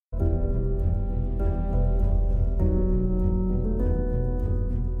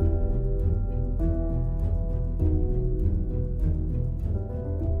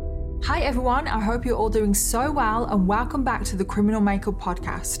everyone, I hope you're all doing so well and welcome back to the Criminal Makeup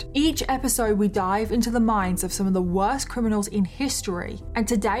Podcast. Each episode we dive into the minds of some of the worst criminals in history, and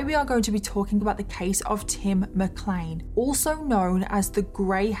today we are going to be talking about the case of Tim McLean, also known as the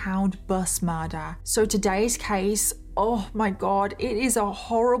Greyhound bus murder. So today's case, oh my god, it is a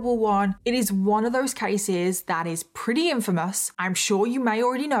horrible one. It is one of those cases that is pretty infamous. I'm sure you may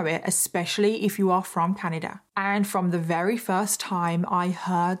already know it, especially if you are from Canada. And from the very first time I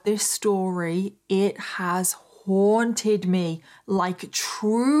heard this story, it has haunted me, like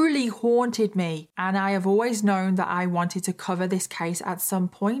truly haunted me. And I have always known that I wanted to cover this case at some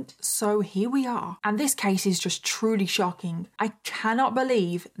point, so here we are. And this case is just truly shocking. I cannot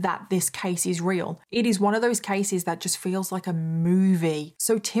believe that this case is real. It is one of those cases that just feels like a movie.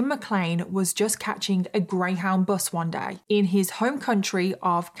 So Tim McLean was just catching a Greyhound bus one day in his home country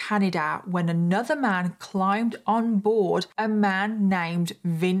of Canada when another man climbed on board, a man named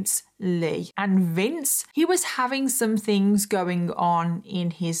Vince Lee. And Vince, he was having some things going on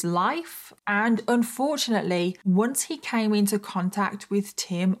in his life, and unfortunately, once he came into contact with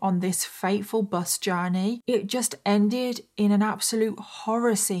Tim on this fateful bus journey, it just ended in an absolute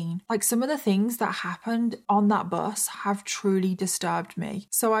horror scene. Like, some of the things that happened on that bus have truly disturbed me.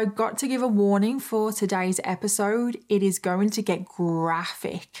 So I got to give a warning for today's episode. It is going to get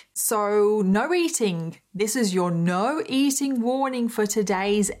graphic. So no eating. This is your no eating warning for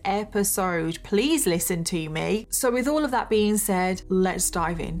today's episode. Please listen to me. So with all of that being said, let's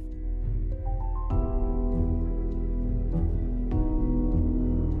dive in.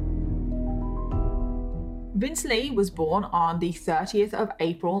 Vince Lee was born on the 30th of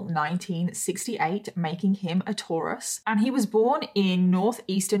April 1968, making him a Taurus, and he was born in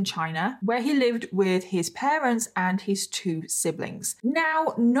northeastern China, where he lived with his parents and his two siblings.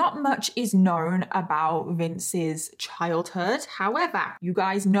 Now, not much is known about Vince's childhood. However, you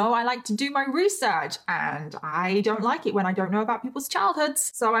guys know I like to do my research, and I don't like it when I don't know about people's childhoods.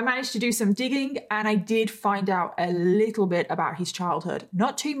 So I managed to do some digging, and I did find out a little bit about his childhood.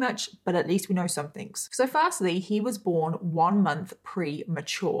 Not too much, but at least we know some things. So firstly, he was born 1 month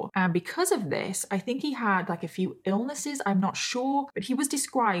premature. And because of this, I think he had like a few illnesses, I'm not sure, but he was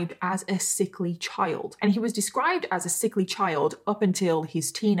described as a sickly child. And he was described as a sickly child up until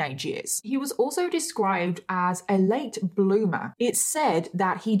his teenage years. He was also described as a late bloomer. It's said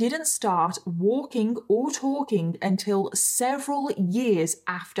that he didn't start walking or talking until several years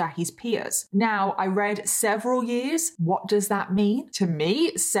after his peers. Now, I read several years. What does that mean? To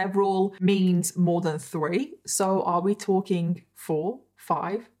me, several means more than 3. So are we talking 4,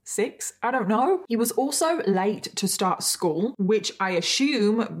 5, 6? I don't know. He was also late to start school, which I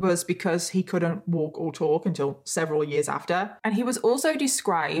assume was because he couldn't walk or talk until several years after. And he was also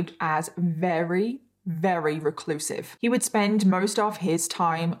described as very reclusive. He would spend most of his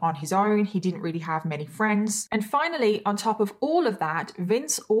time on his own. He didn't really have many friends. And finally, on top of all of that,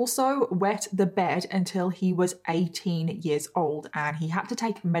 Vince also wet the bed until he was 18 years old, and he had to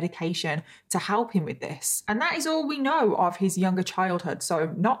take medication to help him with this. And that is all we know of his younger childhood,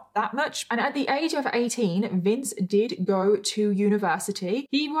 so not that much. And at the age of 18, Vince did go to university.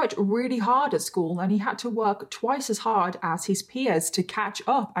 He worked really hard at school, and he had to work twice as hard as his peers to catch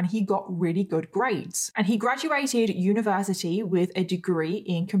up, and he got really good grades. And he graduated university with a degree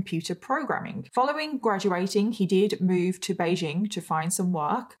in computer programming. Following graduating, he did move to Beijing to find some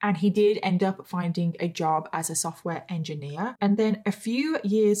work, and he did end up finding a job as a software engineer. And then a few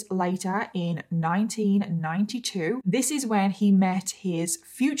years later, in 1992, this is when he met his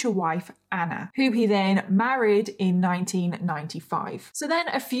future wife, Anna, who he then married in 1995. So then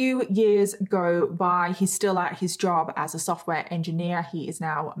a few years go by. He's still at his job as a software engineer. He is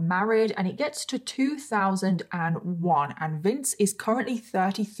now married, and it gets to 2001, and Vince is currently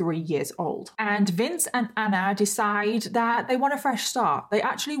 33 years old. And Vince and Anna decide that they want a fresh start. They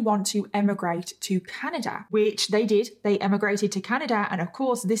actually want to emigrate to Canada, which they did. They emigrated to Canada, and of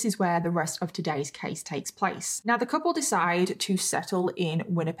course, this is where the rest of today's case takes place. Now, the couple decide to settle in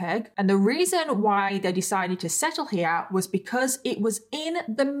Winnipeg, and the reason why they decided to settle here was because it was in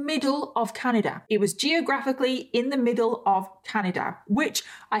the middle of Canada. It was geographically in the middle of Canada, which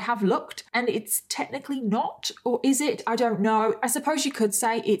I have looked, and it's technically not, or is it? I don't know. I suppose you could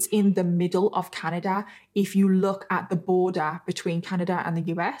say it's in the middle of Canada. if you look at the border between Canada and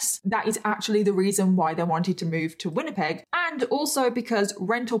the US. That is actually the reason why they wanted to move to Winnipeg, and also because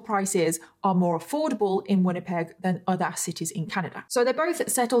rental prices are more affordable in Winnipeg than other cities in Canada. So they both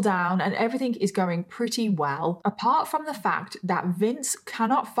settle down and everything is going pretty well, apart from the fact that Vince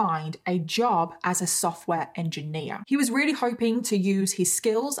cannot find a job as a software engineer. He was really hoping to use his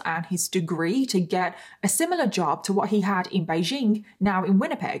skills and his degree to get a similar job to what he had in Beijing, now in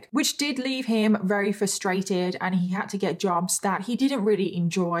Winnipeg, which did leave him very frustrated, and he had to get jobs that he didn't really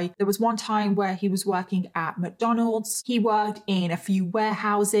enjoy. There was one time where he was working at McDonald's. He worked in a few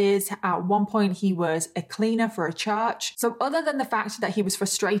warehouses. At one point, he was a cleaner for a church. So other than the fact that he was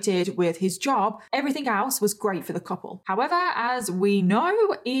frustrated with his job, everything else was great for the couple. However, as we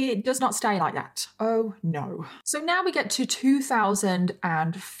know, it does not stay like that. Oh no. So now we get to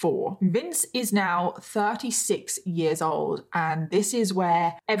 2004. Vince is now 36 years old, and this is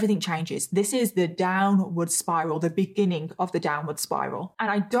where everything changes. This is the downward spiral, the beginning of the downward spiral.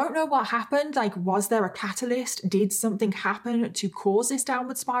 And I don't know what happened. Like, was there a catalyst? Did something happen to cause this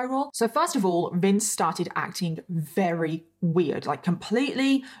downward spiral? So first of all, Vince started acting very weird, like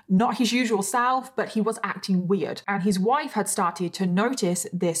completely not his usual self, but he was acting weird. And his wife had started to notice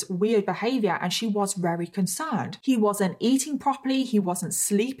this weird behavior, and she was very concerned. He wasn't eating properly, he wasn't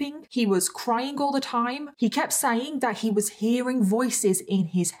sleeping, he was crying all the time. He kept saying that he was hearing voices in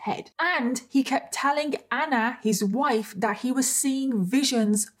his head. And he kept telling Anna, his wife, that he was seeing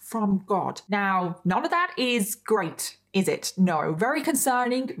visions from God. Now, none of that is great, is it? No. Very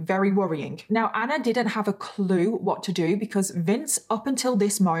concerning, very worrying. Now, Anna didn't have a clue what to do because Vince, up until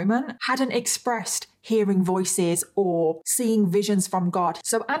this moment, hadn't expressed hearing voices or seeing visions from God.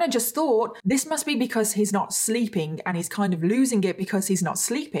 So Anna just thought this must be because he's not sleeping and he's kind of losing it because he's not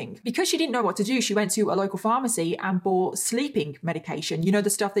sleeping. Because she didn't know what to do, she went to a local pharmacy and bought sleeping medication, you know,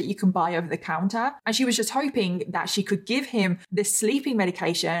 the stuff that you can buy over the counter. And she was just hoping that she could give him this sleeping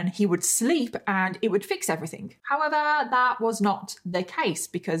medication, he would sleep and it would fix everything. However, that was not the case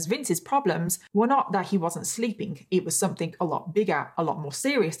because Vince's problems were not that he wasn't sleeping. It was something a lot bigger, a lot more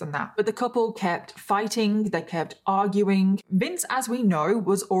serious than that. But the couple kept fighting, they kept arguing. Vince, as we know,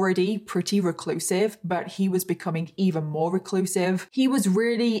 was already pretty reclusive, but he was becoming even more reclusive. He was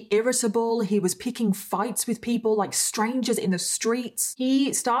really irritable. He was picking fights with people like strangers in the streets.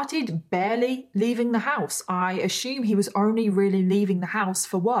 He started barely leaving the house. I assume he was only really leaving the house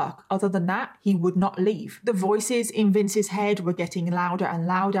for work. Other than that, he would not leave. The voices in Vince's head were getting louder and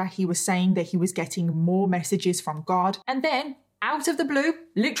louder. He was saying that he was getting more messages from God. And then, out of the blue,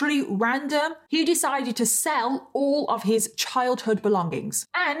 literally random, he decided to sell all of his childhood belongings.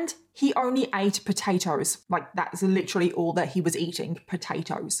 And he only ate potatoes. Like, that's literally all that he was eating,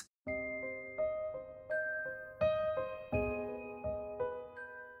 potatoes.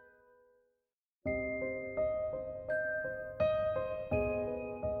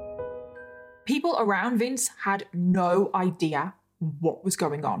 People around Vince had no idea what was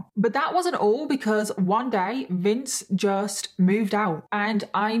going on. But that wasn't all, because one day Vince just moved out. And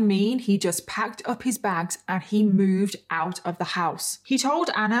I mean, he just packed up his bags and he moved out of the house. He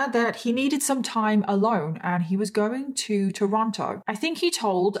told Anna that he needed some time alone and he was going to Toronto. I think he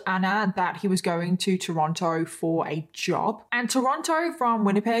told Anna that he was going to Toronto for a job. And Toronto from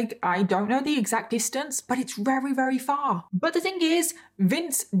Winnipeg, I don't know the exact distance, but it's very, very far. But the thing is,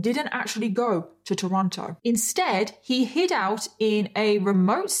 Vince didn't actually go to Toronto. Instead, he hid out in a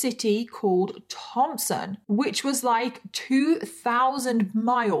remote city called Thompson, which was like 2,000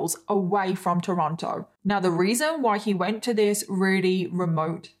 miles away from Toronto. Now, the reason why he went to this really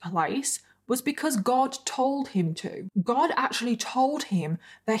remote place was because God told him to. God actually told him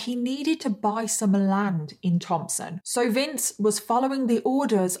that he needed to buy some land in Thompson. So Vince was following the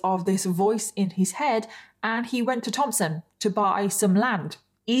orders of this voice in his head, and he went to Thompson to buy some land,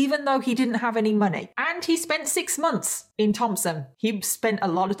 even though he didn't have any money. And he spent 6 months in Thompson. He spent a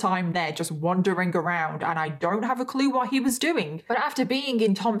lot of time there just wandering around, and I don't have a clue what he was doing. But after being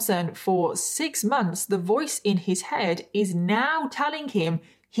in Thompson for 6 months, the voice in his head is now telling him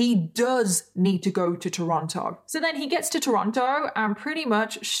he does need to go to Toronto. So then he gets to Toronto, and pretty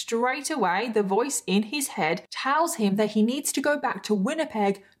much straight away, the voice in his head tells him that he needs to go back to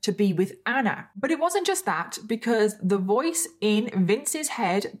Winnipeg to be with Anna. But it wasn't just that, because the voice in Vince's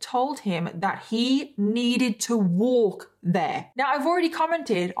head told him that he needed to walk there. Now, I've already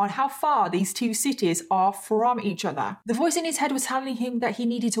commented on how far these two cities are from each other. The voice in his head was telling him that he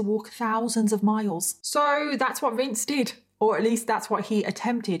needed to walk thousands of miles. So that's what Vince did. Or at least that's what he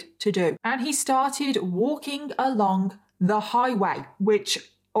attempted to do. And he started walking along the highway,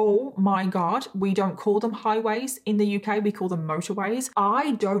 which Oh my God, we don't call them highways in the UK, we call them motorways.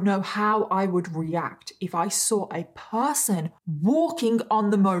 I don't know how I would react if I saw a person walking on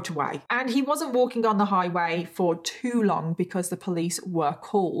the motorway. And he wasn't walking on the highway for too long because the police were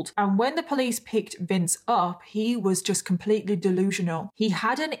called. And when the police picked Vince up, he was just completely delusional. He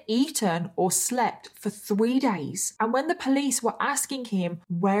hadn't eaten or slept for 3 days. And when the police were asking him,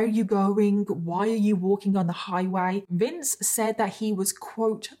 where are you going? Why are you walking on the highway? Vince said that he was,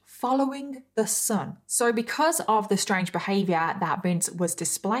 quote, following the sun. So because of the strange behavior that Vince was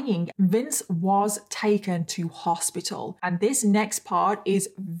displaying, Vince was taken to hospital. And this next part is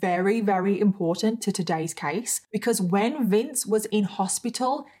very, very important to today's case, because when Vince was in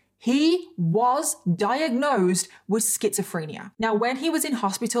hospital, he was diagnosed with schizophrenia. Now, when he was in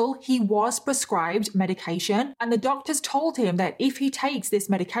hospital, he was prescribed medication, and the doctors told him that if he takes this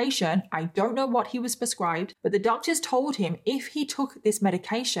medication, I don't know what he was prescribed, but the doctors told him if he took this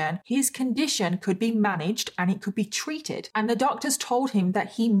medication, his condition could be managed and it could be treated. And the doctors told him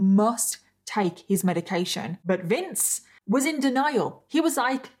that he must take his medication. But Vince was in denial. He was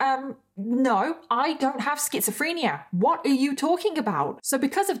like, no, I don't have schizophrenia. What are you talking about? So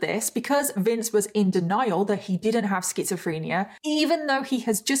because of this, because Vince was in denial that he didn't have schizophrenia, even though he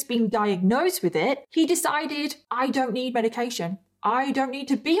has just been diagnosed with it, he decided, I don't need medication. I don't need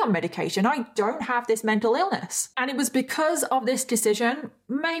to be on medication. I don't have this mental illness. And it was because of this decision,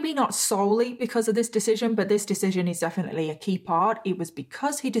 maybe not solely because of this decision, but this decision is definitely a key part. It was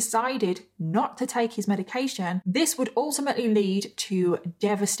because he decided not to take his medication. This would ultimately lead to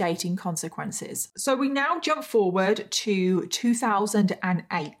devastating consequences. So we now jump forward to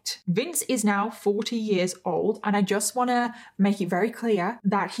 2008. Vince is now 40 years old, and I just want to make it very clear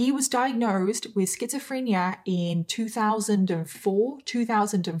that he was diagnosed with schizophrenia in 2004.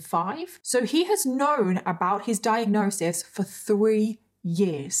 2005. So he has known about his diagnosis for 3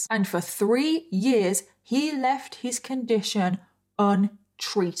 years. And for 3 years, he left his condition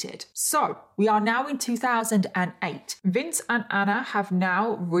untreated. So we are now in 2008. Vince and Anna have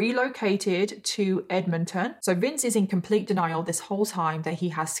now relocated to Edmonton. So Vince is in complete denial this whole time that he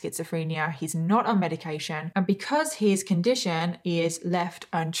has schizophrenia. He's not on medication. And because his condition is left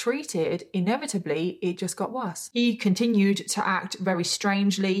untreated, inevitably, it just got worse. He continued to act very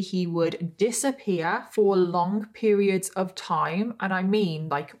strangely. He would disappear for long periods of time. And I mean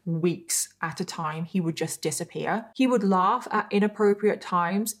like weeks at a time, he would just disappear. He would laugh at inappropriate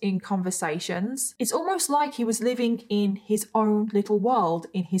times in conversations. It's almost like he was living in his own little world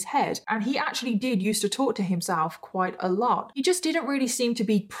in his head. And he actually did used to talk to himself quite a lot. He just didn't really seem to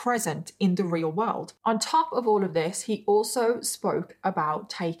be present in the real world. On top of all of this, he also spoke about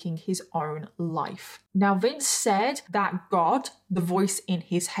taking his own life. Now, Vince said that God, the voice in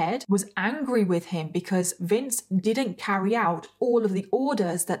his head, was angry with him because Vince didn't carry out all of the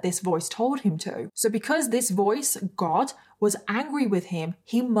orders that this voice told him to. So because this voice, God, was angry with him,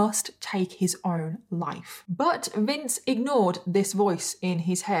 he must take his own life. But Vince ignored this voice in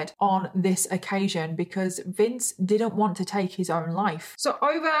his head on this occasion because Vince didn't want to take his own life. So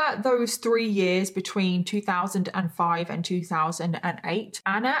over those 3 years between 2005 and 2008,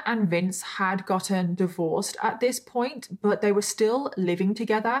 Anna and Vince had gotten divorced at this point, but they were still living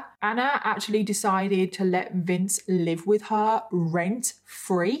together. Anna actually decided to let Vince live with her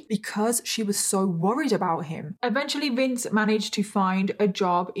rent-free because she was so worried about him. Eventually, Vince managed to find a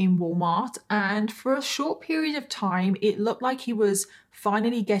job in Walmart, and for a short period of time, it looked like he was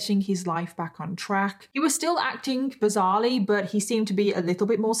finally getting his life back on track. He was still acting bizarrely, but he seemed to be a little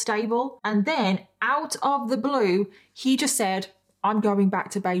bit more stable. And then, out of the blue, he just said, I'm going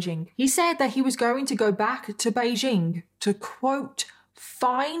back to Beijing. He said that he was going to go back to Beijing to, quote,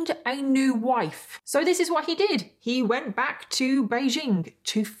 find a new wife. So this is what he did. He went back to Beijing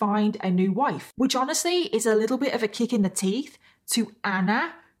to find a new wife, which honestly is a little bit of a kick in the teeth to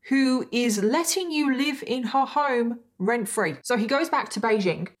Anna, who is letting you live in her home rent-free. So he goes back to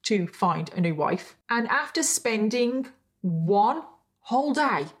Beijing to find a new wife. And after spending 1 whole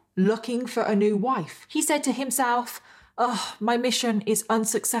day looking for a new wife, he said to himself, oh, my mission is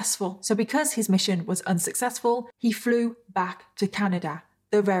unsuccessful. So because his mission was unsuccessful, he flew back to Canada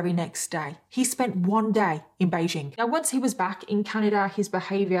the very next day. He spent 1 day in Beijing. Now, once he was back in Canada, his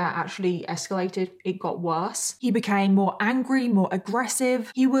behavior actually escalated. It got worse. He became more angry, more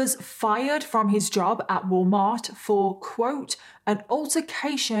aggressive. He was fired from his job at Walmart for, quote, an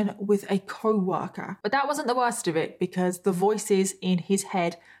altercation with a co-worker. But that wasn't the worst of it because the voices in his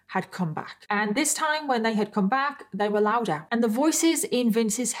head had come back. And this time when they had come back, they were louder. And the voices in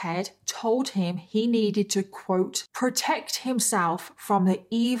Vince's head told him he needed to, quote, protect himself from the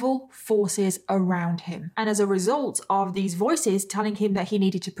evil forces around him. And as a result of these voices telling him that he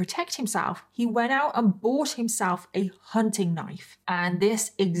needed to protect himself, he went out and bought himself a hunting knife. And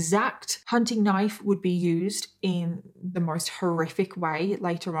this exact hunting knife would be used in the most horrific way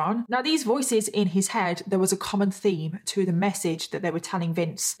later on. Now, these voices in his head, there was a common theme to the message that they were telling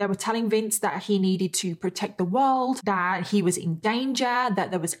Vince. They were telling Vince that he needed to protect the world, that he was in danger, that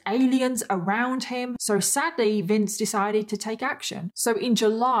there was aliens around him. So sadly, Vince decided to take action. So in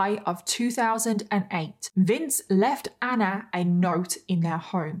July of 2008, Vince left Anna a note in their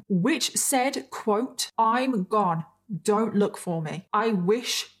home, which said, quote, I'm gone. Don't look for me. I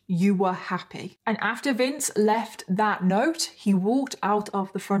wish you were happy. And after Vince left that note, he walked out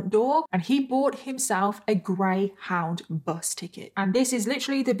of the front door and he bought himself a Greyhound bus ticket. And this is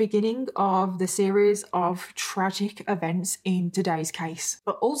literally the beginning of the series of tragic events in today's case.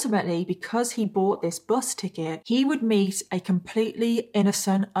 But ultimately, because he bought this bus ticket, he would meet a completely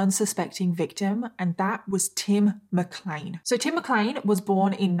innocent, unsuspecting victim, and that was Tim McLean. So Tim McLean was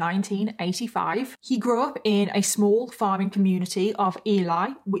born in 1985. He grew up in a small farming community of Ely,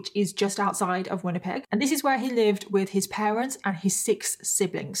 which is just outside of Winnipeg. And this is where he lived with his parents and his 6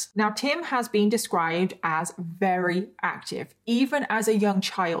 siblings. Now, Tim has been described as very active. Even as a young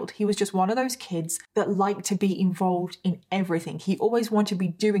child, he was just one of those kids that liked to be involved in everything. He always wanted to be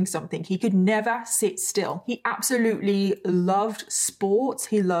doing something. He could never sit still. He absolutely loved sports.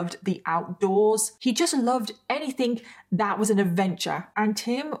 He loved the outdoors. He just loved anything that was an adventure. And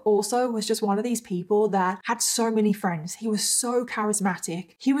Tim also was just one of these people that had so many friends. He was so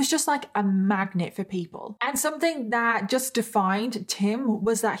charismatic. He was just like a magnet for people. And something that just defined Tim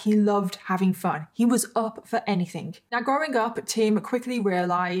was that he loved having fun. He was up for anything. Now, growing up, Tim quickly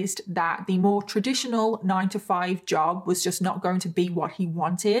realized that the more traditional 9-to-5 job was just not going to be what he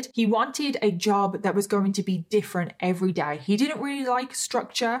wanted. He wanted a job that was going to be different every day. He didn't really like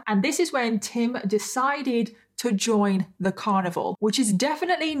structure. And this is when Tim decided to join the carnival, which is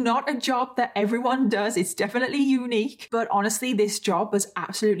definitely not a job that everyone does. It's definitely unique. But honestly, this job was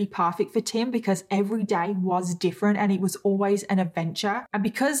absolutely perfect for Tim because every day was different and it was always an adventure. And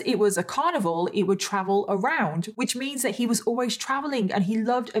because it was a carnival, it would travel around, which means that he was always traveling and he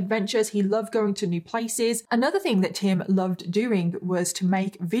loved adventures. He loved going to new places. Another thing that Tim loved doing was to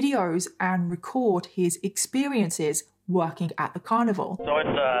make videos and record his experiences working at the carnival. So it's,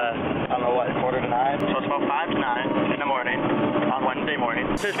 I don't know what, 8:45? So it's about 5 to 9 in the morning on Wednesday morning.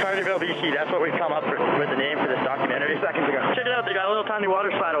 This is Carnival BC. That's what we've come up with the name for this documentary seconds ago. Check it out. They got a little tiny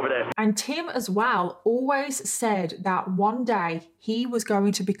water slide over there. And Tim as well always said that one day he was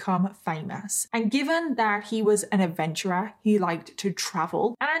going to become famous. And given that he was an adventurer, he liked to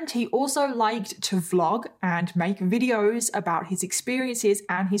travel and he also liked to vlog and make videos about his experiences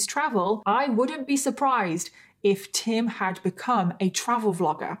and his travel, I wouldn't be surprised if Tim had become a travel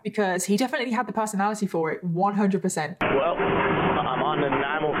vlogger because he definitely had the personality for it, 100%. Well, I'm on the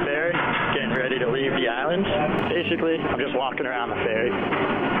Nanaimo ferry, getting ready to leave the island. Basically, I'm just walking around the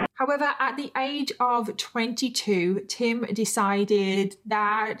ferry. However, at the age of 22, Tim decided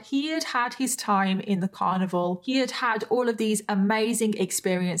that he had had his time in the carnival. He had had all of these amazing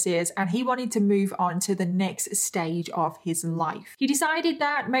experiences and he wanted to move on to the next stage of his life. He decided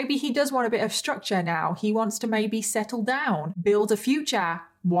that maybe he does want a bit of structure now. He wants to maybe settle down, build a future,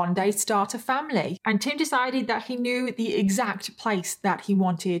 one day start a family. And Tim decided that he knew the exact place that he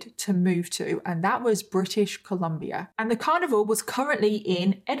wanted to move to, and that was British Columbia. And the carnival was currently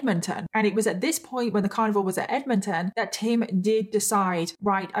in Edmonton. And it was at this point when the carnival was at Edmonton that Tim did decide,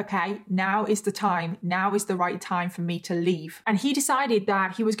 right, okay, now is the time. Now is the right time for me to leave. And he decided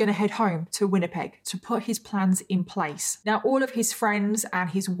that he was going to head home to Winnipeg to put his plans in place. Now, all of his friends and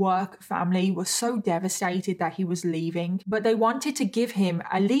his work family were so devastated that he was leaving, but they wanted to give him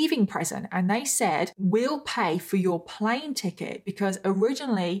a leaving present and they said, we'll pay for your plane ticket, because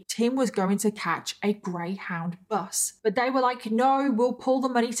originally Tim was going to catch a Greyhound bus. But they were like, no, we'll pull the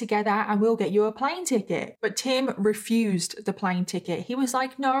money together and we'll get you a plane ticket. But Tim refused the plane ticket. He was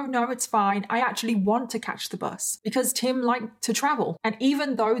like, no, it's fine. I actually want to catch the bus, because Tim liked to travel. And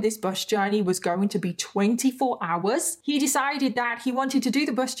even though this bus journey was going to be 24 hours, he decided that he wanted to do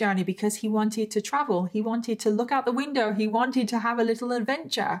the bus journey because he wanted to travel. He wanted to look out the window. He wanted to have a little adventure.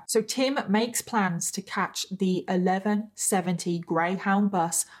 So Tim makes plans to catch the 11:70 Greyhound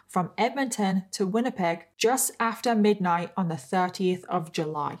bus from Edmonton to Winnipeg just after midnight on the 30th of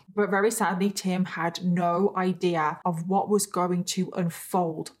July. But very sadly, Tim had no idea of what was going to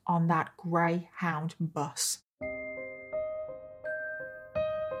unfold on that Greyhound bus.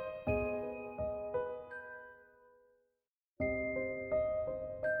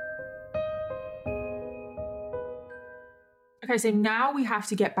 Okay, so now we have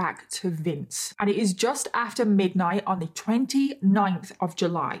to get back to Vince. And it is just after midnight on the 29th of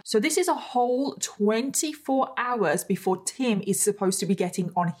July. So this is a whole 24 hours before Tim is supposed to be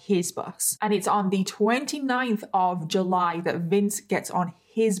getting on his bus. And it's on the 29th of July that Vince gets on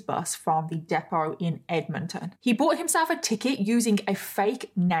his bus from the depot in Edmonton. He bought himself a ticket using a fake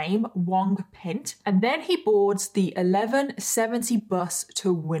name, Wong Pint, and then he boards the 11:70 bus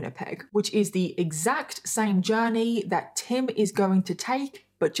to Winnipeg, which is the exact same journey that Tim is going to take,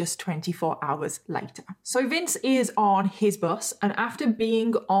 but just 24 hours later. So Vince is on his bus, and after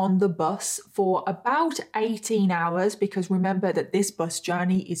being on the bus for about 18 hours, because remember that this bus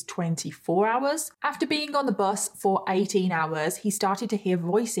journey is 24 hours, after being on the bus for 18 hours, he started to hear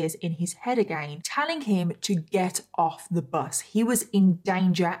voices in his head again, telling him to get off the bus. He was in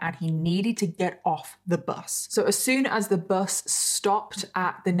danger and he needed to get off the bus. So as soon as the bus stopped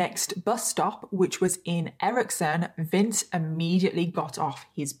at the next bus stop, which was in Erickson, Vince immediately got off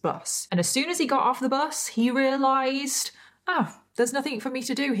his bus. And as soon as he got off the bus, he realized, there's nothing for me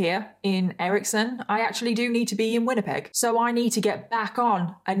to do here in Erickson. I actually do need to be in Winnipeg. So I need to get back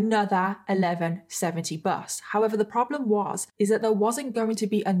on another 11:70 bus. However, the problem is that there wasn't going to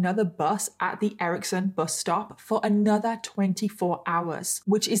be another bus at the Erickson bus stop for another 24 hours,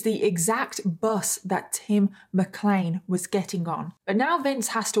 which is the exact bus that Tim McLean was getting on. But now Vince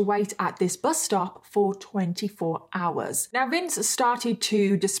has to wait at this bus stop for 24 hours. Now, Vince started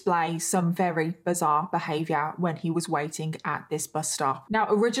to display some very bizarre behavior when he was waiting at this bus stop. Now,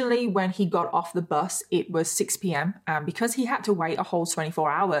 originally when he got off the bus, it was 6 p.m. and because he had to wait a whole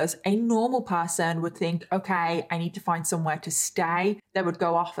 24 hours, a normal person would think, okay, I need to find somewhere to stay. They would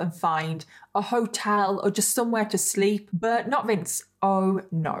go off and find a hotel or just somewhere to sleep, but not Vince. Oh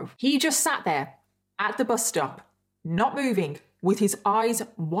no. He just sat there at the bus stop, not moving, with his eyes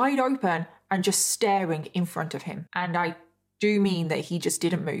wide open and just staring in front of him. And I do mean that he just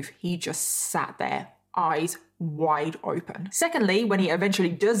didn't move. He just sat there, eyes wide open. Secondly, when he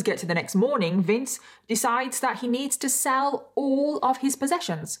eventually does get to the next morning, Vince decides that he needs to sell all of his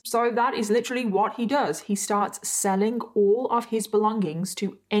possessions. So that is literally what he does. He starts selling all of his belongings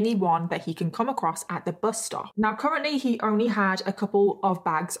to anyone that he can come across at the bus stop. Now, currently he only had a couple of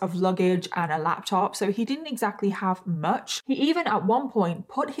bags of luggage and a laptop, so he didn't exactly have much. He even at one point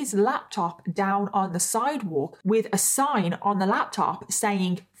put his laptop down on the sidewalk with a sign on the laptop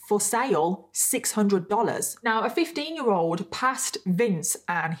saying, "For sale, $600. Now, a 15-year-old passed Vince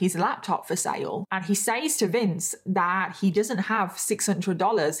and his laptop for sale, and he says to Vince that he doesn't have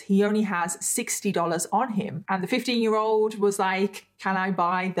 $600, he only has $60 on him. And the 15-year-old was like, can I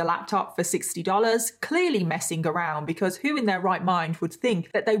buy the laptop for $60? Clearly messing around, because who in their right mind would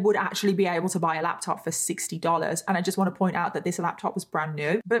think that they would actually be able to buy a laptop for $60? And I just want to point out that this laptop was brand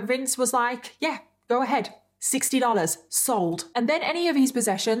new. But Vince was like, yeah, go ahead. $60 sold. And then any of his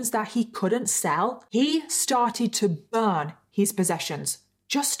possessions that he couldn't sell, he started to burn his possessions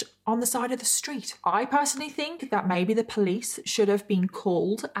just on the side of the street. I personally think that maybe the police should have been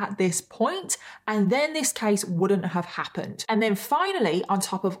called at this point, and then this case wouldn't have happened. And then finally, on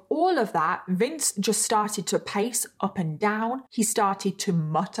top of all of that, Vince just started to pace up and down. He started to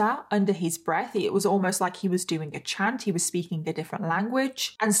mutter under his breath. It was almost like he was doing a chant. He was speaking a different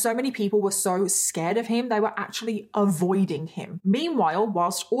language. And so many people were so scared of him, they were actually avoiding him. Meanwhile,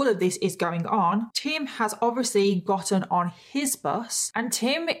 whilst all of this is going on, Tim has obviously gotten on his bus, and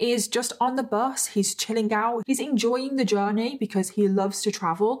Tim is just on the bus. He's chilling out. He's enjoying the journey because he loves to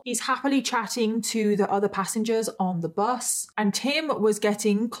travel. He's happily chatting to the other passengers on the bus. And Tim was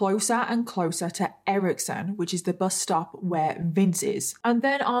getting closer and closer to Erickson, which is the bus stop where Vince is. And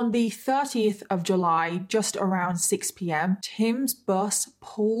then on the 30th of July, just around 6 p.m, Tim's bus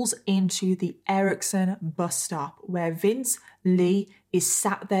pulls into the Erickson bus stop where Vince Lee is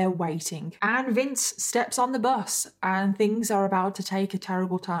sat there waiting. And Vince steps on the bus and things are about to take a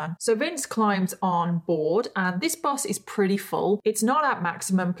terrible turn. So Vince climbs on board and this bus is pretty full. It's not at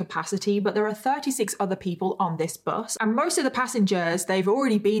maximum capacity, but there are 36 other people on this bus. And most of the passengers, they've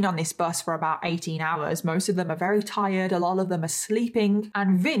already been on this bus for about 18 hours. Most of them are very tired. A lot of them are sleeping.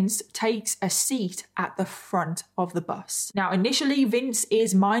 And Vince takes a seat at the front of the bus. Now, initially, Vince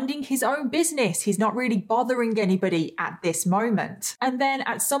is minding his own business. He's not really bothering anybody at this moment. And then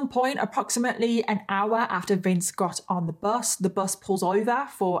at some point, approximately an hour after Vince got on the bus pulls over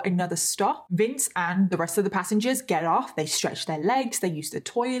for another stop. Vince and the rest of the passengers get off. They stretch their legs. They use the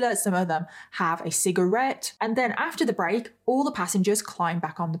toilet. Some of them have a cigarette. And then after the break, all the passengers climb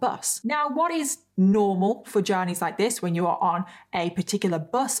back on the bus. Now, what is normal for journeys like this, when you are on a particular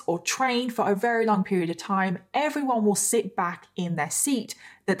bus or train for a very long period of time, everyone will sit back in their seat.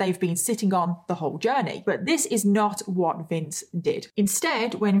 that they've been sitting on the whole journey. But this is not what Vince did.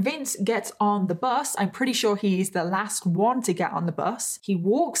 Instead, when Vince gets on the bus, I'm pretty sure he's the last one to get on the bus, he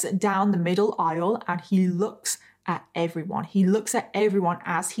walks down the middle aisle and he looks at everyone. He looks at everyone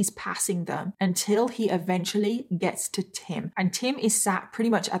as he's passing them until he eventually gets to Tim. And Tim is sat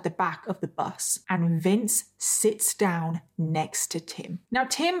pretty much at the back of the bus. And Vince sits down next to Tim. Now,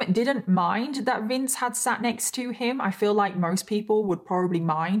 Tim didn't mind that Vince had sat next to him. I feel like most people would probably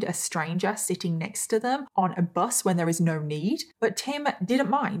mind a stranger sitting next to them on a bus when there is no need. But Tim didn't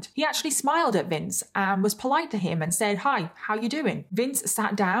mind. He actually smiled at Vince and was polite to him and said, "Hi, how you doing?" Vince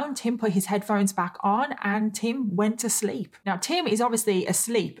sat down, Tim put his headphones back on, and Tim went to sleep. Now, Tim is obviously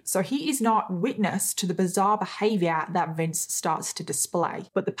asleep, so he is not witness to the bizarre behavior that Vince starts to display.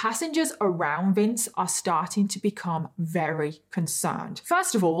 But the passengers around Vince are starting to become very concerned.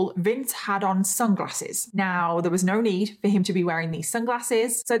 First of all, Vince had on sunglasses. Now, there was no need for him to be wearing these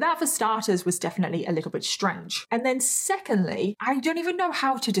sunglasses, so that for starters was definitely a little bit strange. And then secondly, I don't even know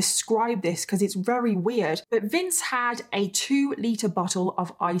how to describe this because it's very weird, but Vince had a 2-liter bottle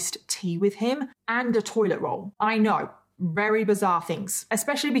of iced tea with him and a toilet roll. I know. Very bizarre things,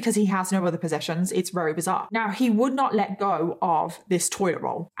 especially because he has no other possessions. It's very bizarre. Now, he would not let go of this toilet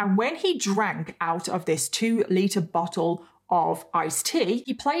roll. And when he drank out of this 2-liter bottle of iced tea,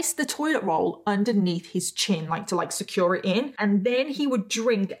 he placed the toilet roll underneath his chin, to secure it in. And then he would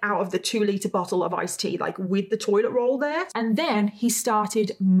drink out of the 2-liter bottle of iced tea, with the toilet roll there. And then he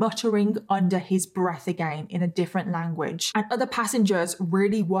started muttering under his breath again in a different language. And other passengers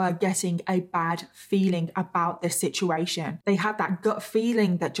really were getting a bad feeling about this situation. They had that gut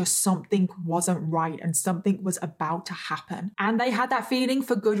feeling that just something wasn't right and something was about to happen. And they had that feeling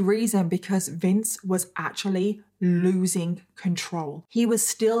for good reason, because Vince was actually losing control. He was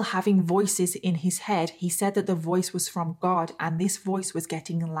still having voices in his head. He said that the voice was from God, and this voice was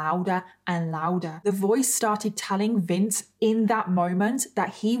getting louder and louder. The voice started telling Vince in that moment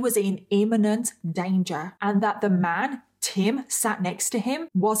that he was in imminent danger, and that the man, Tim, sat next to him,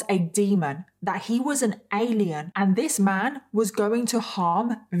 was a demon, that he was an alien, and this man was going to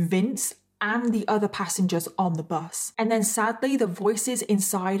harm Vince and the other passengers on the bus. And then sadly, the voices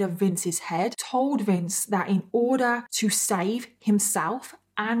inside of Vince's head told Vince that in order to save himself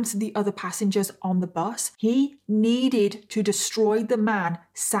and the other passengers on the bus, he needed to destroy the man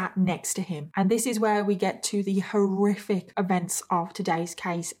sat next to him. And this is where we get to the horrific events of today's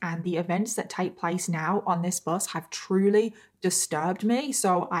case, and the events that take place now on this bus have truly disturbed me.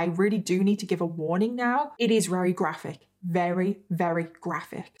 So I really do need to give a warning now. It is very graphic. Very, very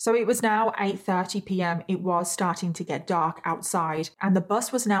graphic. So it was now 8:30 p.m. It was starting to get dark outside, and the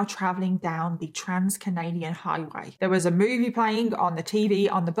bus was now traveling down the Trans-Canadian Highway. There was a movie playing on the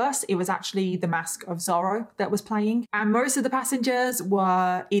TV on the bus. It was actually The Mask of Zorro that was playing, and most of the passengers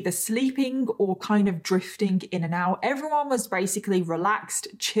were either sleeping or kind of drifting in and out. Everyone was basically relaxed,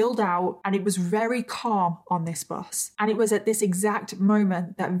 chilled out, and it was very calm on this bus. And it was at this exact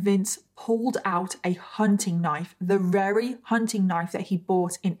moment that Vince pulled out a hunting knife, the very hunting knife that he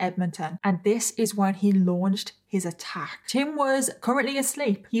bought in Edmonton. And this is when he launched his attack. Tim was currently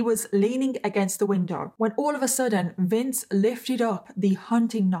asleep. He was leaning against the window when all of a sudden Vince lifted up the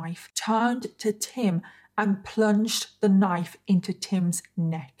hunting knife, turned to Tim, and plunged the knife into Tim's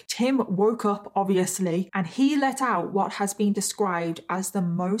neck. Tim woke up, obviously, and he let out what has been described as the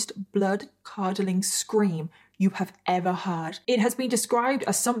most blood-curdling scream you have ever heard. It has been described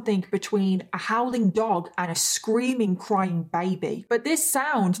as something between a howling dog and a screaming, crying baby. But this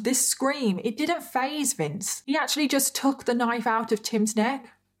sound, this scream, it didn't faze Vince. He actually just took the knife out of Tim's neck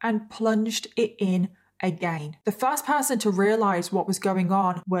and plunged it in again. The first person to realize what was going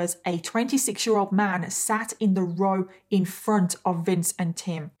on was a 26-year-old man sat in the row in front of Vince and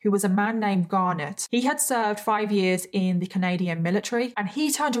Tim, who was a man named Garnett. He had served 5 years in the Canadian military, and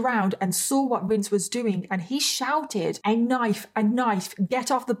he turned around and saw what Vince was doing, and he shouted, a knife,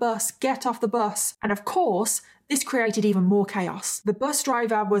 get off the bus, get off the bus. And of course, this created even more chaos. The bus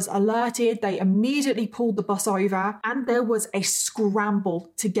driver was alerted, they immediately pulled the bus over, and there was a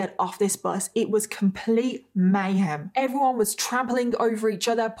scramble to get off this bus. It was complete mayhem. Everyone was trampling over each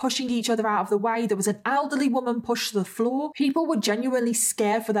other, pushing each other out of the way. There was an elderly woman pushed to the floor. People were genuinely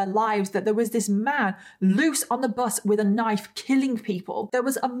scared for their lives that there was this man loose on the bus with a knife killing people. There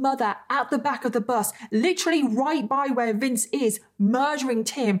was a mother at the back of the bus, literally right by where Vince is, murdering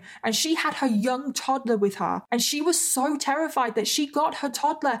Tim, and she had her young toddler with her. And And she was so terrified that she got her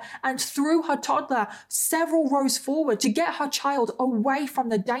toddler and threw her toddler several rows forward to get her child away from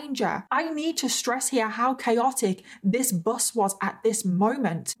the danger. I need to stress here how chaotic this bus was at this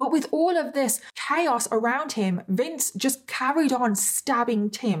moment. But with all of this chaos around him, Vince just carried on stabbing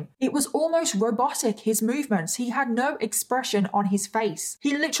Tim. It was almost robotic, his movements. He had no expression on his face.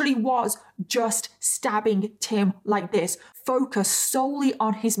 He literally was just stabbing Tim like this, focused solely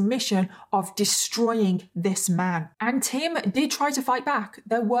on his mission of destroying this man. And Tim did try to fight back.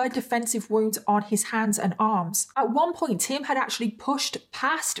 There were defensive wounds on his hands and arms. At one point, Tim had actually pushed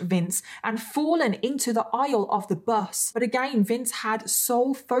past Vince and fallen into the aisle of the bus. But again, Vince had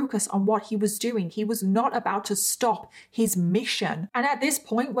sole focus on what he was doing. He was not about to stop his mission. And at this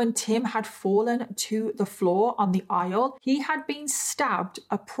point, when Tim had fallen to the floor on the aisle, he had been stabbed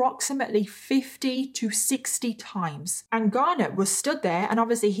approximately 50 to 60 times. And Garnet was stood there, and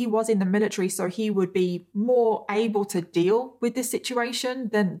obviously he was in the military, so he would be more able to deal with this situation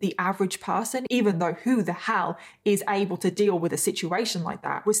than the average person, even though who the hell is able to deal with a situation like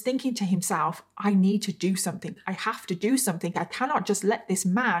that, was thinking to himself, I need to do something. I have to do something. I cannot just let this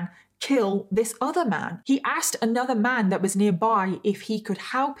man kill this other man. He asked another man that was nearby if he could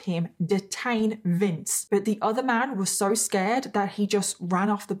help him detain Vince, but the other man was so scared that he just ran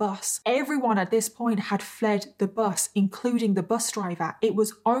off the bus. Everyone at this point had fled the bus, including the bus driver. It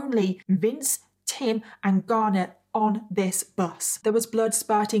was only Vince, Tim, and Garnet on this bus. There was blood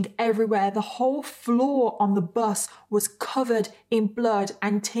spurting everywhere. The whole floor on the bus was covered in blood,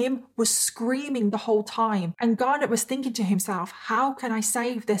 and Tim was screaming the whole time. And Garnet was thinking to himself, how can I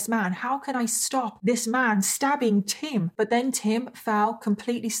save this man? How can I stop this man stabbing Tim? But then Tim fell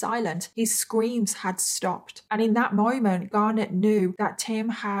completely silent. His screams had stopped. And in that moment, Garnet knew that Tim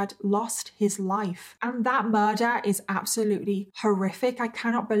had lost his life. And that murder is absolutely horrific. I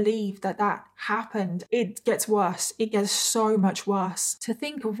cannot believe that that happened. It gets worse. It gets so much worse. To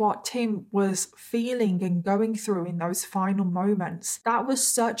think of what Tim was feeling and going through in those final moments. That was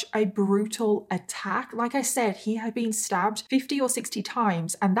such a brutal attack. Like I said, he had been stabbed 50 or 60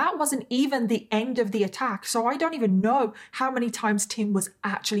 times, and that wasn't even the end of the attack. So I don't even know how many times Tim was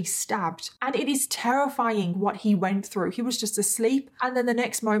actually stabbed. And it is terrifying what he went through. He was just asleep, and then the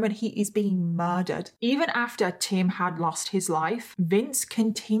next moment he is being murdered. Even after Tim had lost his life, Vince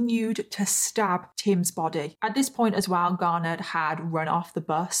continued to stab Tim's body. At this point as well, Garnet had run off the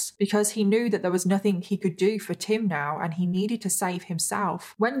bus because he knew that there was nothing he could do for Tim now, and he needed to save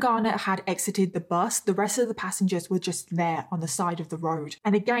himself. When Garnet had exited the bus, the rest of the passengers were just there on the side of the road.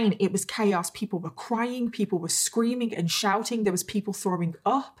 And again, it was chaos. People were crying, people were screaming and shouting, there was people throwing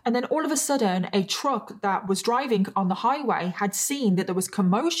up. And then all of a sudden, a truck that was driving on the highway had seen that there was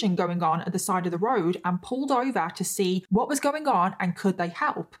commotion going on at the side of the road and pulled over to see what was going on and could they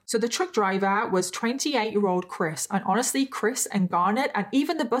help. So the truck driver was 28-year-old Chris, and honestly, Chris and Garnet and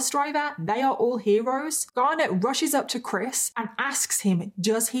even the bus driver, they are all heroes. Garnet rushes up to Chris and asks him,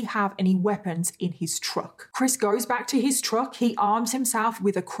 does he have any weapons in his truck? Chris goes back to his truck, he arms himself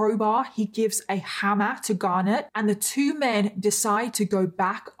with a crowbar, he gives a hammer to Garnet, and the two men decide to go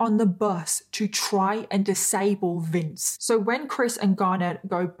back on the bus to try and disable Vince. So when Chris and Garnet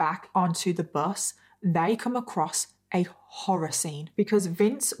go back onto the bus, they come across a horror scene because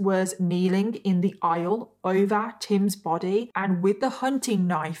Vince was kneeling in the aisle over Tim's body, and with the hunting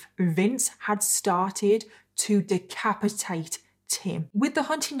knife, Vince had started to decapitate Tim. With the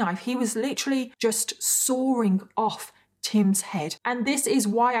hunting knife, he was literally just sawing off Tim's head. And this is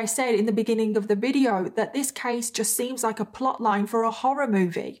why I said in the beginning of the video that this case just seems like a plot line for a horror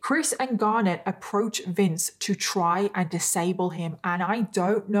movie. Chris and Garnet approach Vince to try and disable him, and I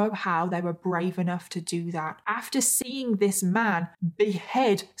don't know how they were brave enough to do that. After seeing this man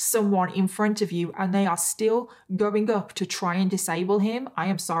behead someone in front of you and they are still going up to try and disable him, I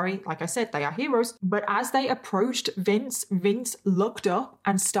am sorry, like I said, they are heroes. But as they approached Vince, Vince looked up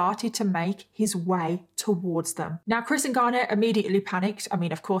and started to make his way towards them. Now, Chris and Garnet immediately panicked. I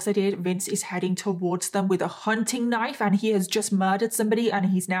mean, of course they did. Vince is heading towards them with a hunting knife and he has just murdered somebody and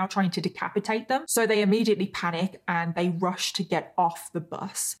he's now trying to decapitate them. So they immediately panic and they rush to get off the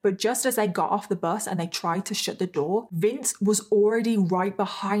bus. But just as they got off the bus and they tried to shut the door, Vince was already right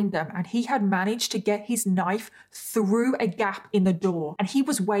behind them and he had managed to get his knife through a gap in the door, and he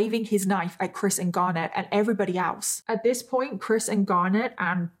was waving his knife at Chris and Garnet and everybody else. At this point, Chris and Garnet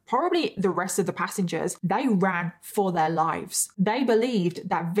and probably the rest of the passengers, they ran for their lives. They believed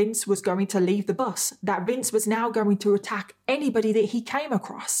that Vince was going to leave the bus, that Vince was now going to attack anybody that he came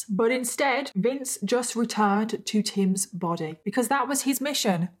across. But instead, Vince just returned to Tim's body because that was his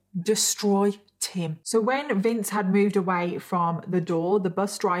mission. Destroy Tim. So when Vince had moved away from the door, the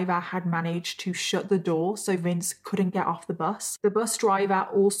bus driver had managed to shut the door so Vince couldn't get off the bus. The bus driver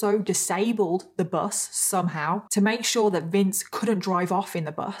also disabled the bus somehow to make sure that Vince couldn't drive off in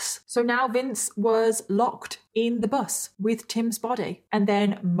the bus. So now Vince was locked in the bus with Tim's body. And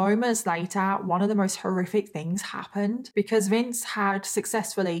then moments later, one of the most horrific things happened because Vince had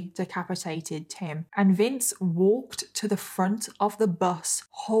successfully decapitated Tim. And Vince walked to the front of the bus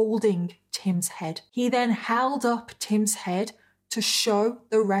holding Tim's head. He then held up Tim's head to show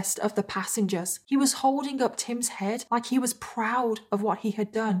the rest of the passengers. He was holding up Tim's head like he was proud of what he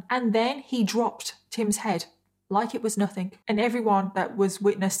had done. And then he dropped Tim's head like it was nothing. And everyone that was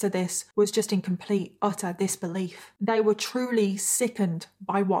witness to this was just in complete, utter disbelief. They were truly sickened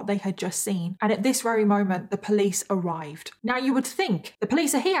by what they had just seen. And at this very moment, the police arrived. Now you would think, the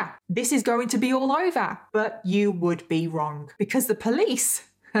police are here. This is going to be all over. But you would be wrong. Because the police,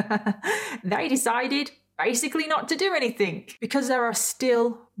 they decided basically not to do anything. Because there are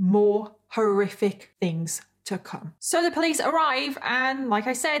still more horrific things to come. So the police arrive and, like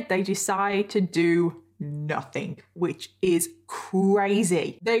I said, they decide to do nothing, which is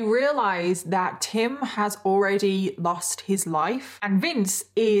crazy. They realize that Tim has already lost his life and Vince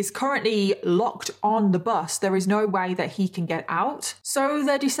is currently locked on the bus. There is no way that he can get out. So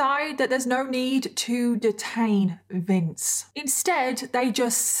they decide that there's no need to detain Vince. Instead, they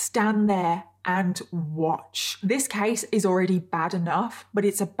just stand there and watch. This case is already bad enough, but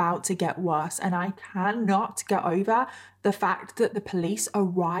it's about to get worse. And I cannot get over the fact that the police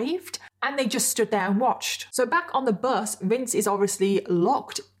arrived and they just stood there and watched. So back on the bus, Vince is obviously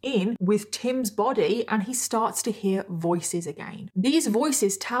locked in with Tim's body and he starts to hear voices again. These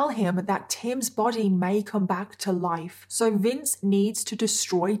voices tell him that Tim's body may come back to life. So Vince needs to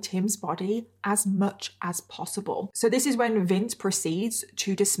destroy Tim's body as much as possible. So this is when Vince proceeds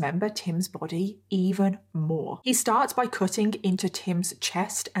to dismember Tim's body even more. He starts by cutting into Tim's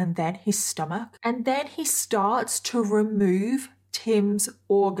chest and then his stomach, and then he starts to remove Tim's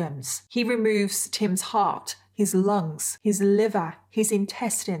organs. He removes Tim's heart, his lungs, his liver, his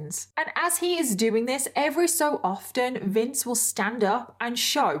intestines. And as he is doing this, every so often, Vince will stand up and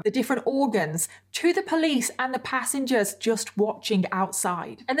show the different organs to the police and the passengers just watching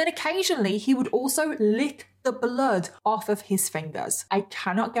outside. And then occasionally he would also lick the blood off of his fingers. I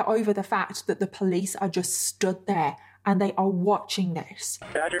cannot get over the fact that the police are just stood there and they are watching this.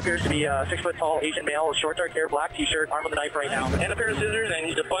 Badger appears to be a 6 foot tall Asian male with short dark hair, black t-shirt, armed with a knife right now, and a pair of scissors, and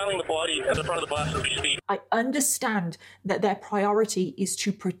he's defiling the body at the front of the bus as we speak. I understand that their priority is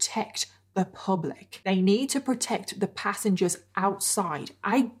to protect the public. They need to protect the passengers outside.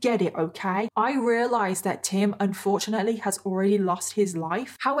 I get it, okay? I realize that Tim unfortunately has already lost his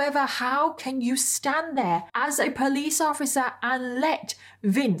life. However, how can you stand there as a police officer and let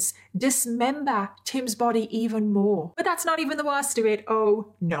Vince dismember Tim's body even more? But that's not even the worst of it.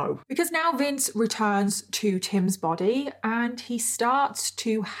 Oh no. Because now Vince returns to Tim's body and he starts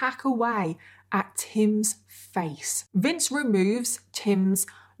to hack away at Tim's face. Vince removes Tim's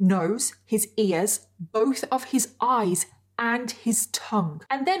nose, his ears, both of his eyes, and his tongue.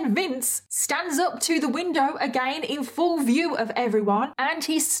 And then Vince stands up to the window again in full view of everyone and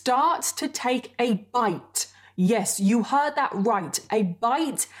he starts to take a bite. Yes, you heard that right. A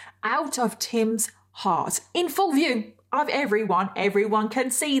bite out of Tim's heart in full view of everyone. Everyone can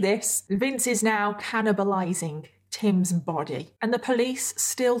see this. Vince is now cannibalizing Tim's body. And the police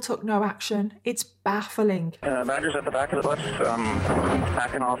still took no action. It's baffling. Badger's at the back of the bus,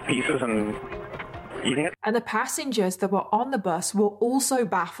 hacking off pieces and eating it. And the passengers that were on the bus were also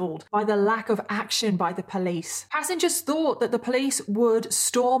baffled by the lack of action by the police. Passengers thought that the police would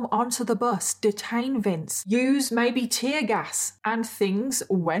storm onto the bus, detain Vince, use maybe tear gas, and things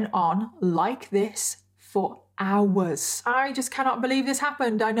went on like this for hours. I just cannot believe this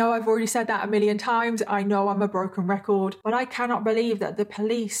happened. I know I've already said that a million times. I know I'm a broken record, but I cannot believe that the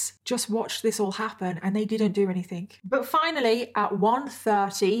police just watched this all happen and they didn't do anything. But finally, at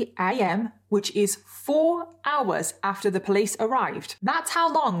 1:30 a.m., which is 4 hours after the police arrived, that's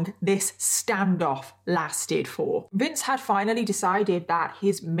how long this standoff lasted for. Vince had finally decided that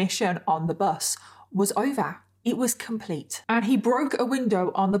his mission on the bus was over. It was complete. And he broke a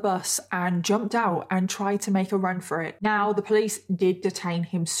window on the bus and jumped out and tried to make a run for it. Now, the police did detain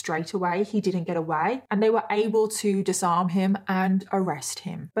him straight away. He didn't get away and they were able to disarm him and arrest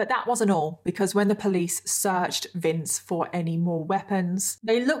him. But that wasn't all, because when the police searched Vince for any more weapons,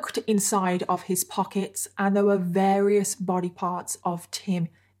 they looked inside of his pockets and there were various body parts of Tim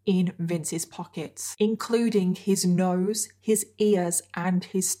in Vince's pockets, including his nose, his ears, and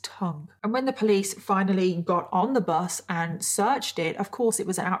his tongue. And when the police finally got on the bus and searched it, of course it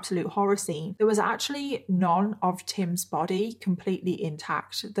was an absolute horror scene. There was actually none of Tim's body completely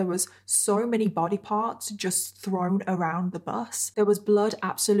intact. There was so many body parts just thrown around the bus. There was blood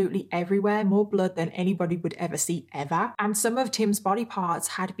absolutely everywhere, more blood than anybody would ever see ever. And some of Tim's body parts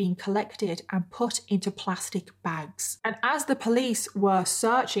had been collected and put into plastic bags. And as the police were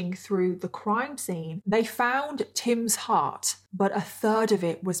searching through the crime scene, they found Tim's heart, but a third of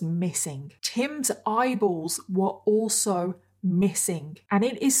it was missing. Tim's eyeballs were also missing, and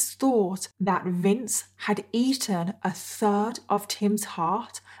it is thought that Vince had eaten a third of Tim's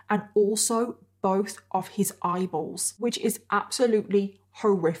heart and also both of his eyeballs, which is absolutely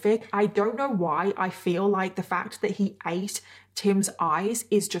horrific. I don't know why I feel like the fact that he ate Tim's eyes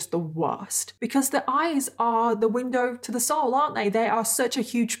is just the worst, because the eyes are the window to the soul, aren't they? They are such a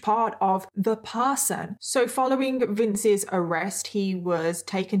huge part of the person. So following Vince's arrest, he was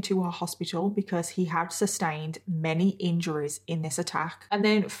taken to a hospital because he had sustained many injuries in this attack. And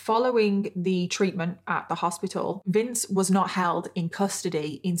then following the treatment at the hospital, Vince was not held in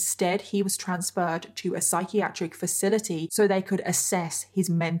custody. Instead, he was transferred to a psychiatric facility so they could assess his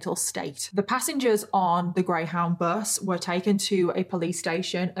mental state. The passengers on the Greyhound bus were taken to a police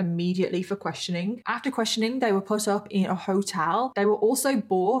station immediately for questioning. After questioning, they were put up in a hotel. They were also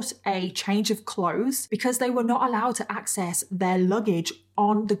bought a change of clothes because they were not allowed to access their luggage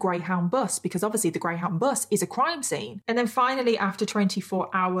on the Greyhound bus, because obviously the Greyhound bus is a crime scene. And then finally, after 24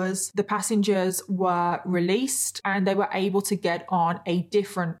 hours, the passengers were released and they were able to get on a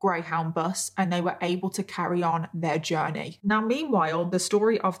different Greyhound bus and they were able to carry on their journey. Now, meanwhile, the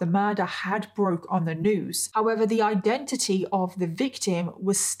story of the murder had broke on the news. However, the identity of the victim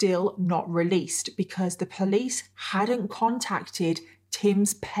was still not released because the police hadn't contacted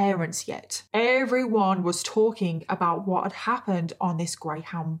Tim's parents yet. Everyone was talking about what had happened on this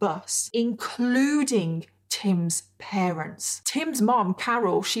Greyhound bus, including Tim's parents. Tim's mom,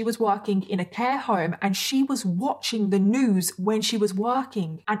 Carol, she was working in a care home and she was watching the news when she was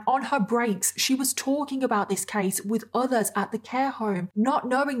working. And on her breaks, she was talking about this case with others at the care home, not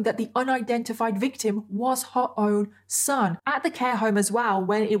knowing that the unidentified victim was her own son. At the care home as well,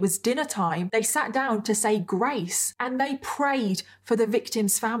 when it was dinner time, they sat down to say grace and they prayed for the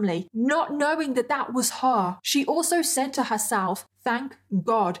victim's family, not knowing that that was her. She also said to herself, "Thank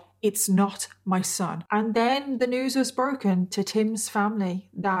God it's not my son." And then the news was broken to Tim's family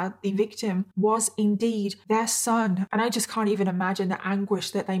that the victim was indeed their son. And I just can't even imagine the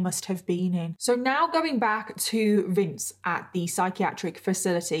anguish that they must have been in. So now going back to Vince at the psychiatric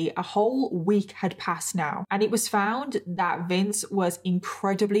facility, a whole week had passed now. And it was found that Vince was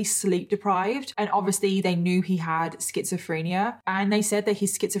incredibly sleep deprived. And obviously they knew he had schizophrenia. And they said that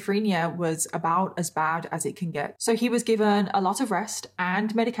his schizophrenia was about as bad as it can get. So he was given a lot of rest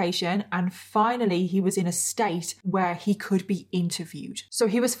and medication, and finally he was in a state where he could be interviewed. So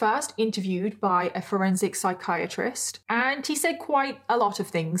he was first interviewed by a forensic psychiatrist, and he said quite a lot of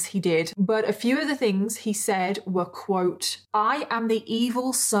things he did, but a few of the things he said were, quote, "I am the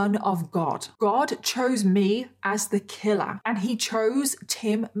evil son of God. God chose me as the killer, and he chose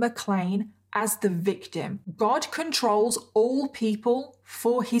Tim McClain as the victim. God controls all people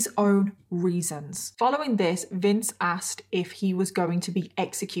for his own reasons." Following this, Vince asked if he was going to be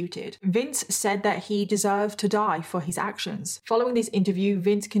executed. Vince said that he deserved to die for his actions. Following this interview,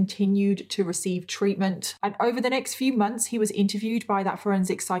 Vince continued to receive treatment, and over the next few months, he was interviewed by that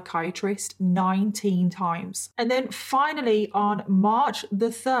forensic psychiatrist 19 times. And then finally, on March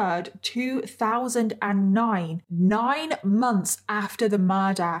the 3rd, 2009, 9 months after the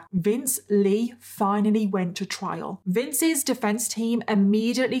murder, Vince Lee finally went to trial. Vince's defense team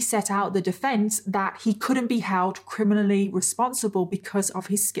immediately set out the defense that he couldn't be held criminally responsible because of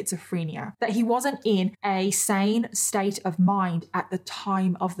his schizophrenia, that he wasn't in a sane state of mind at the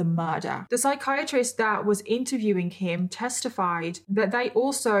time of the murder. The psychiatrist that was interviewing him testified that they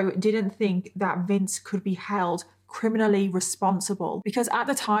also didn't think that Vince could be held criminally responsible because at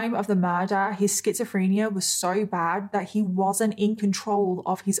the time of the murder, his schizophrenia was so bad that he wasn't in control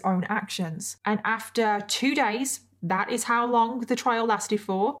of his own actions. And after 2 days, that is how long the trial lasted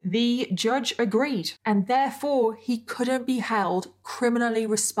for, the judge agreed, and therefore he couldn't be held criminally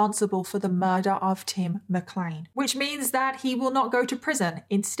responsible for the murder of Tim McClain, which means that he will not go to prison.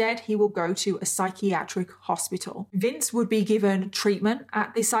 Instead, he will go to a psychiatric hospital. Vince would be given treatment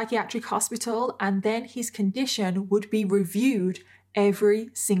at the psychiatric hospital, and then his condition would be reviewed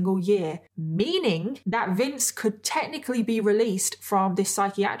every single year, meaning that Vince could technically be released from this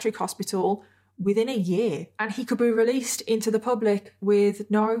psychiatric hospital within a year, and he could be released into the public with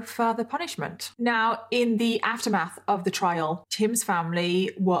no further punishment. Now, in the aftermath of the trial, Tim's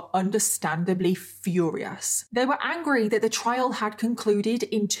family were understandably furious. They were angry that the trial had concluded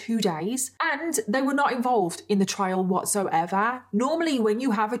in 2 days, and they were not involved in the trial whatsoever. Normally, when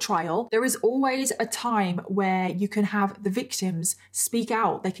you have a trial, there is always a time where you can have the victims speak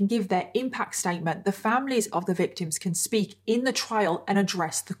out. They can give their impact statement. The families of the victims can speak in the trial and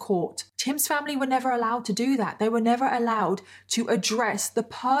address the court. Tim's family were never allowed to do that. They were never allowed to address the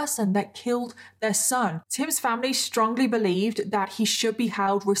person that killed their son. Tim's family strongly believed that he should be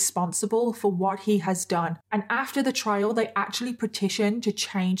held responsible for what he has done. And after the trial, they actually petitioned to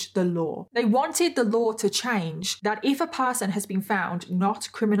change the law. They wanted the law to change that if a person has been found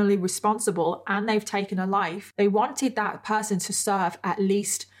not criminally responsible and they've taken a life, they wanted that person to serve at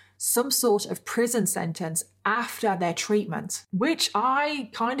least some sort of prison sentence after their treatment, which I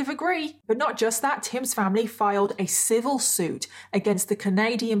kind of agree. But not just that, Tim's family filed a civil suit against the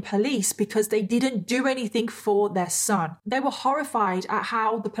Canadian police because they didn't do anything for their son. They were horrified at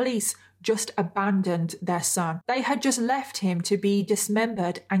how the police just abandoned their son. They had just left him to be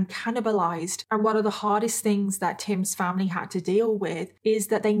dismembered and cannibalized. And one of the hardest things that Tim's family had to deal with is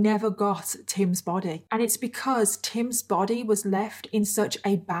that they never got Tim's body. And it's because Tim's body was left in such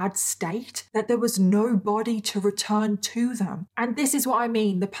a bad state that there was no body to return to them. And this is what I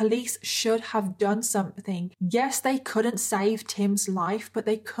mean. The police should have done something. Yes, they couldn't save Tim's life, but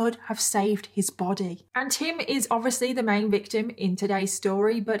they could have saved his body. And Tim is obviously the main victim in today's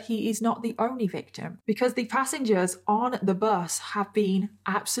story, but he is not the only victim, because the passengers on the bus have been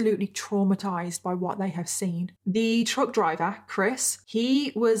absolutely traumatized by what they have seen. The truck driver, Chris,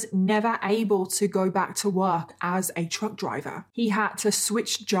 he was never able to go back to work as a truck driver. He had to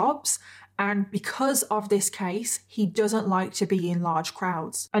switch jobs. And because of this case, he doesn't like to be in large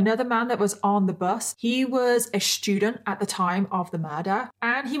crowds. Another man that was on the bus, he was a student at the time of the murder,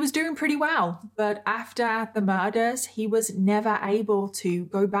 and he was doing pretty well. But after the murders, he was never able to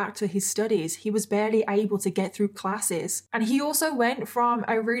go back to his studies. He was barely able to get through classes. And he also went from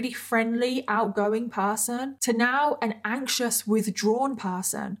a really friendly, outgoing person to now an anxious, withdrawn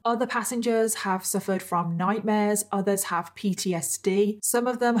person. Other passengers have suffered from nightmares. Others have PTSD. Some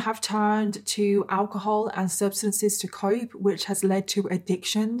of them have turned to alcohol and substances to cope, which has led to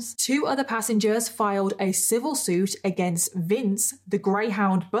addictions. 2 other passengers filed a civil suit against Vince, the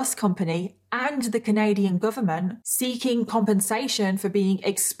Greyhound bus company, and the Canadian government, seeking compensation for being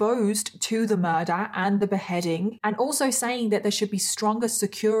exposed to the murder and the beheading, and also saying that there should be stronger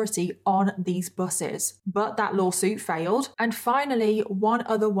security on these buses. But that lawsuit failed. And finally, one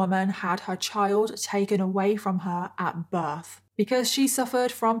other woman had her child taken away from her at birth because she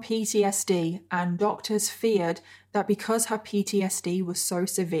suffered from PTSD, and doctors feared that because her PTSD was so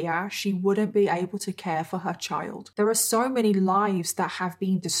severe, she wouldn't be able to care for her child. There are so many lives that have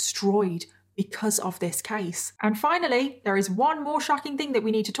been destroyed because of this case. And finally, there is one more shocking thing that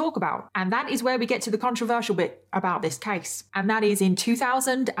we need to talk about, and that is where we get to the controversial bit about this case. And that is in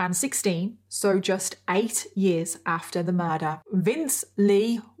 2016, so just 8 years after the murder, Vince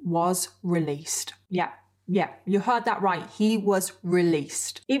Lee was released. Yeah, you heard that right. He was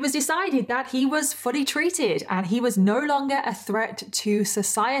released. It was decided that he was fully treated and he was no longer a threat to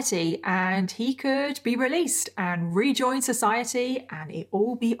society, and he could be released and rejoin society and it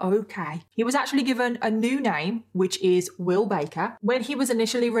all be okay. He was actually given a new name, which is Will Baker. When he was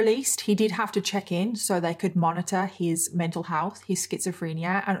initially released, he did have to check in so they could monitor his mental health, his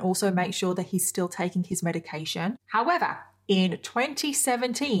schizophrenia, and also make sure that he's still taking his medication. However, in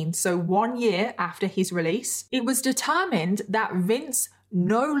 2017, so 1 year after his release, it was determined that Vince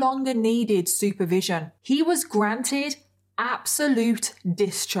no longer needed supervision. He was granted absolute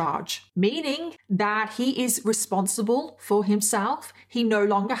discharge, meaning that he is responsible for himself. He no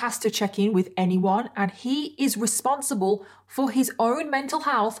longer has to check in with anyone, and he is responsible for his own mental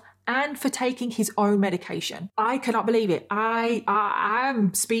health and for taking his own medication. I cannot believe it.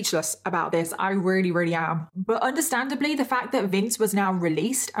 I'm speechless about this. I really am. But understandably, the fact that Vince was now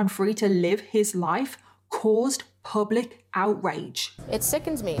released and free to live his life caused public outrage. It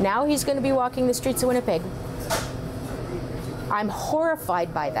sickens me. Now he's going to be walking the streets of Winnipeg. I'm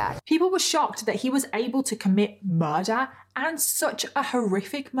horrified by that. People were shocked that he was able to commit murder, and such a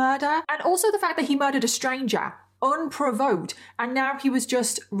horrific murder. And also the fact that he murdered a stranger unprovoked, and now he was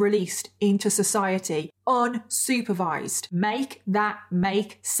just released into society unsupervised. Make that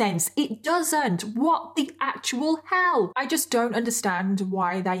make sense? It doesn't. What the actual hell? I just don't understand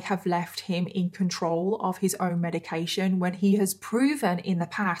why they have left him in control of his own medication when he has proven in the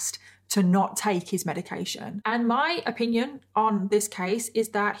past to not take his medication. And my opinion on this case is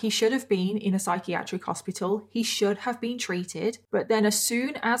that he should have been in a psychiatric hospital. He should have been treated. But then as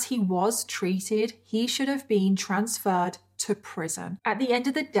soon as he was treated, he should have been transferred to prison. At the end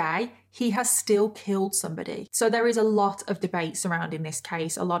of the day, he has still killed somebody. So there is a lot of debate surrounding this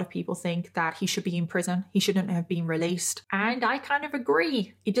case. A lot of people think that he should be in prison. He shouldn't have been released. And I kind of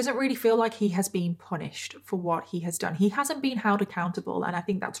agree. It doesn't really feel like he has been punished for what he has done. He hasn't been held accountable, and I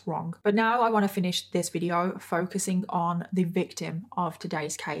think that's wrong. But now I want to finish this video focusing on the victim of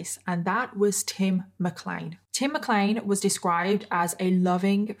today's case, and that was Tim McLean. Tim McLean was described as a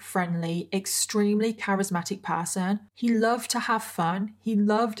loving, friendly, extremely charismatic person. He loved to have fun. He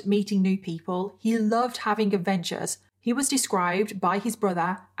loved meeting new people. He loved having adventures. He was described by his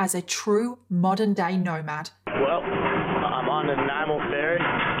brother as a true modern-day nomad. Well, I'm on the Nanaimo ferry,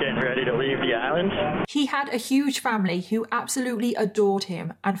 getting ready to leave the island. He had a huge family who absolutely adored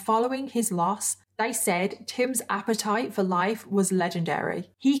him, and following his loss, they said Tim's appetite for life was legendary.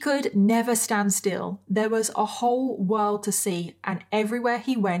 He could never stand still. There was a whole world to see, and everywhere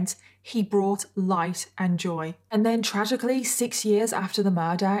he went, he brought light and joy. And then tragically, 6 years after the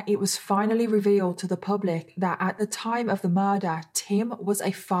murder, it was finally revealed to the public that at the time of the murder, Tim was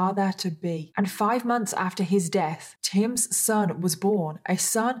a father-to-be. And 5 months after his death, Tim's son was born, a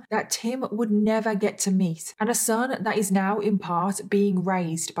son that Tim would never get to meet, and a son that is now in part being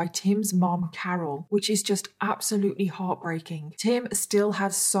raised by Tim's mom, Carol, which is just absolutely heartbreaking. Tim still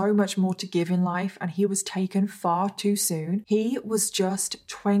had so much more to give in life, and he was taken far too soon. He was just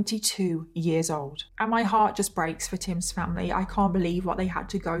 22 years old. And my heart just breaks for Tim's family. I can't believe what they had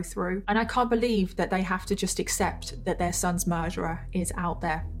to go through. And I can't believe that they have to just accept that their son's murderer is out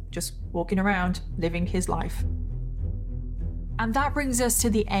there, just walking around, living his life. And that brings us to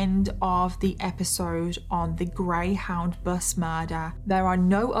the end of the episode on the Greyhound bus murder. There are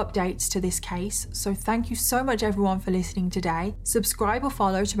no updates to this case, so thank you so much everyone for listening today. Subscribe or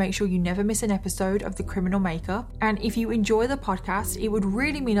follow to make sure you never miss an episode of The Criminal Makeup. And if you enjoy the podcast, it would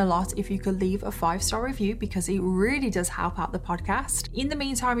really mean a lot if you could leave a 5-star review, because it really does help out the podcast. In the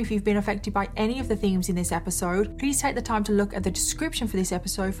meantime, if you've been affected by any of the themes in this episode, please take the time to look at the description for this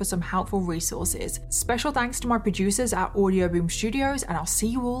episode for some helpful resources. Special thanks to my producers at Audio Boom Studios, and I'll see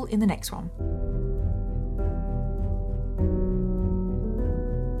you all in the next one.